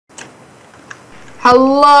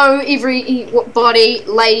Hello everybody,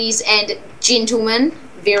 ladies and gentlemen,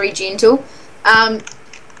 very gentle.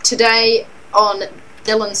 Today on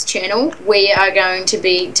Dylan's channel we are going to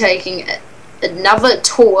be taking another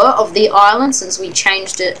tour of the island since we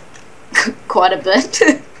changed it quite a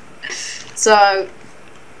bit. So,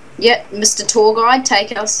 yeah, Mr. Tour Guide,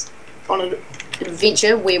 take us on an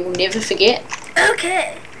adventure we will never forget.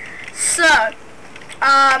 Okay, so,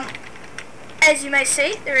 as you may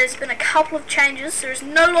see, there has been a couple of changes. There is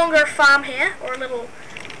no longer a farm here, or a little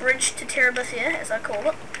bridge to Terabithia, as I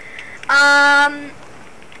call it. And,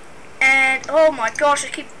 oh my gosh, I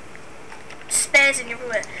keep spazzing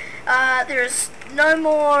everywhere. There is no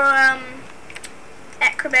more,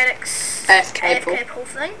 acrobatics AFK pool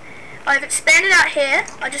thing. I've expanded out here.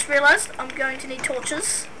 I just realised I'm going to need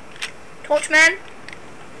torches. Torchman.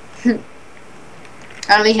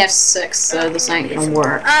 I only have 6, so this ain't gonna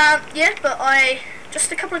work. Yeah, but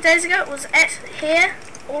just a couple of days ago, it was at here,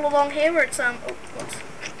 all along here, where it's,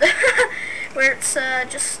 where it's,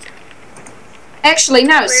 just... Actually,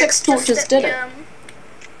 no, 6 torches did it.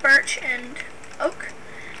 Birch and oak.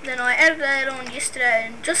 Then I added that on yesterday,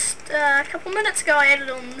 and just a couple minutes ago I added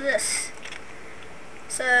on this.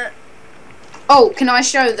 So... Oh, can I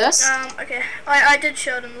show this? Okay. I did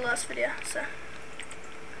show it in the last video, so...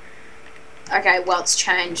 Okay, well, it's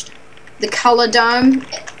changed. The color dome,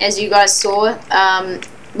 as you guys saw,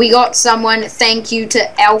 we got someone, thank you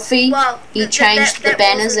to Alfie. Well, he changed the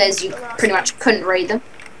banners as you pretty much couldn't read them.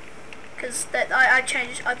 Because I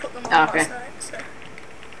changed, I put them on last night, so,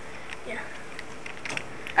 yeah.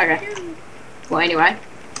 Okay. Well, anyway.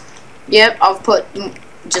 Yep, I've put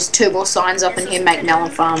just 2 more signs up in here, make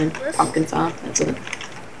melon farm and pumpkin farm, that's it.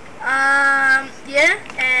 Yeah,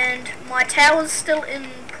 and my tower's still in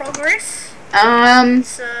progress.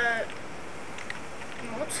 So,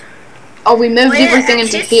 what? Oh, we moved everything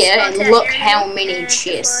into here, and look how many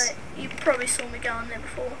chests. You probably saw me go in there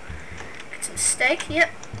before. It's a mistake, yep.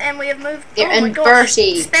 And we have moved, they're oh my gosh,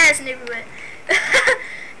 inverted. spazzing everywhere.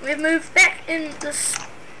 We've moved back in this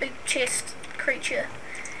big chest creature,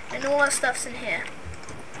 and all our stuff's in here.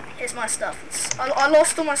 Here's my stuff. I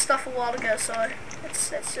lost all my stuff a while ago, so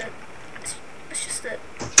that's it. That's just it.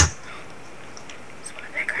 That's my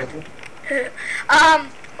background.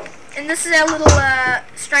 And this is our little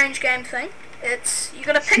strange game thing. It's, you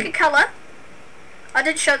gotta pick a colour. I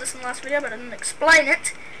did show this in the last video, but I didn't explain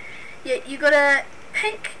it. Yeah, you gotta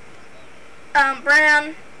pick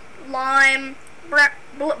brown, lime,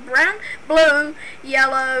 brown, blue,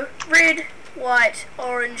 yellow, red, white,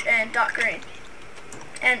 orange, and dark green.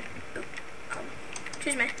 And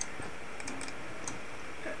excuse me.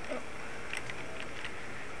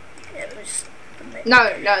 Yeah, just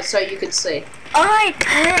no, so you could see. I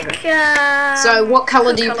pick, so what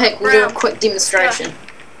colour do you pick? We'll do a quick demonstration.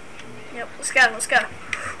 Yep, let's go.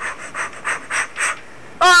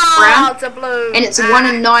 Oh, brown? It's a blue. And it's a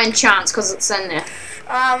 1 in 9 chance because it's in there.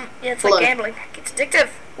 Yeah, it's blue. Like gambling. It's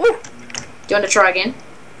addictive. Woo! Do you want to try again?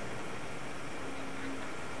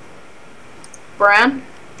 Brown,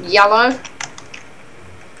 yellow.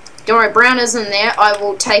 Don't worry, brown is in there. I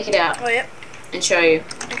will take it out. Oh, yep. And show you.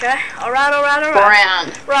 Okay, alright.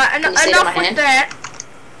 Brown. Right, enough with that.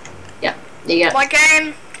 Yeah, there you go. My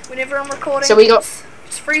game, whenever I'm recording, so we got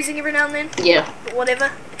just freezing every now and then. Yeah. But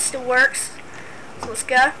whatever, it still works. So let's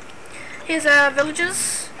go. Here's our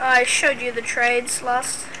villages. I showed you the trades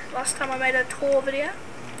last time I made a tour video.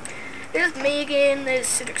 There's me again, there's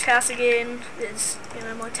Cedric's house again, there's, you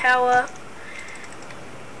know, my tower.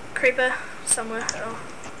 Creeper somewhere. Oh,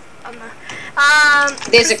 I don't know.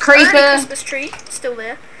 There's a creeper. Christmas tree still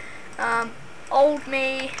there. Old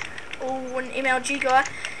me, an MLG guy.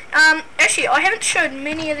 Actually, I haven't showed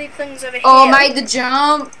many of the things over here. Oh, made the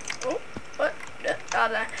jump. Oh, what? I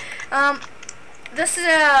don't know. This is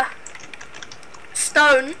a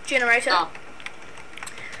stone generator. Oh.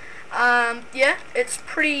 Yeah, it's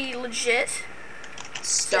pretty legit.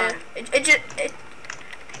 Stone. So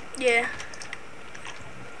yeah.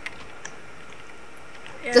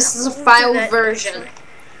 This is a failed version.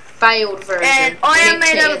 Failed version. And I am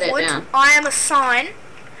made out of wood. I am a sign.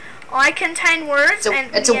 I contain words.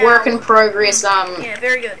 It's a work in progress. Yeah,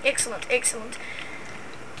 very good. Excellent.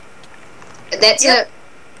 That's it.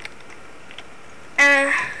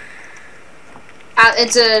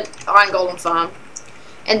 It's a iron golem farm.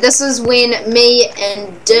 And this is when me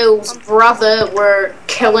and Dill's brother were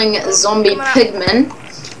killing zombie pigmen.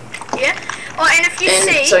 Yeah. Oh, and if you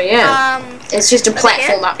see, so yeah, it's just a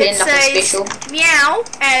platform up here, nothing special. Meow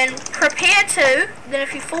and prepare to. Then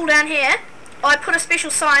if you fall down here, I put a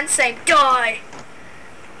special sign saying die.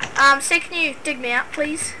 So can you dig me out,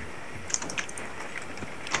 please?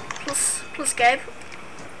 plus Gabe.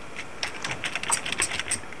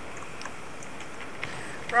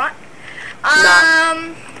 Right.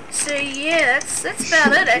 No. So yeah, that's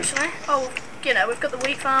about it actually. Oh, you know, we've got the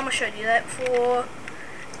wheat farm. I showed you that before.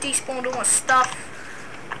 Despawned all my stuff.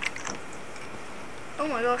 Oh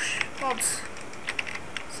my gosh, mobs.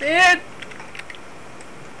 See it?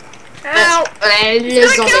 Help!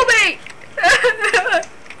 He's gonna kill me!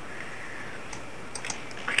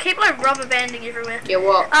 I keep like rubber banding everywhere. Yeah,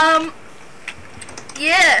 what?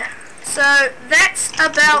 Yeah. So that's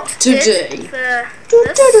about Today. it for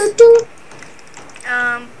this.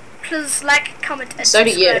 Please like, comment, and So do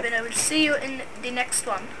you. subscribe, and I will see you in the next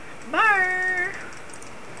one. Bye.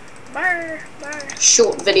 Bye. Bye.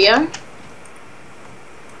 Short video.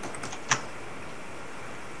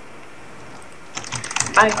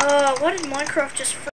 Bye. What did Minecraft just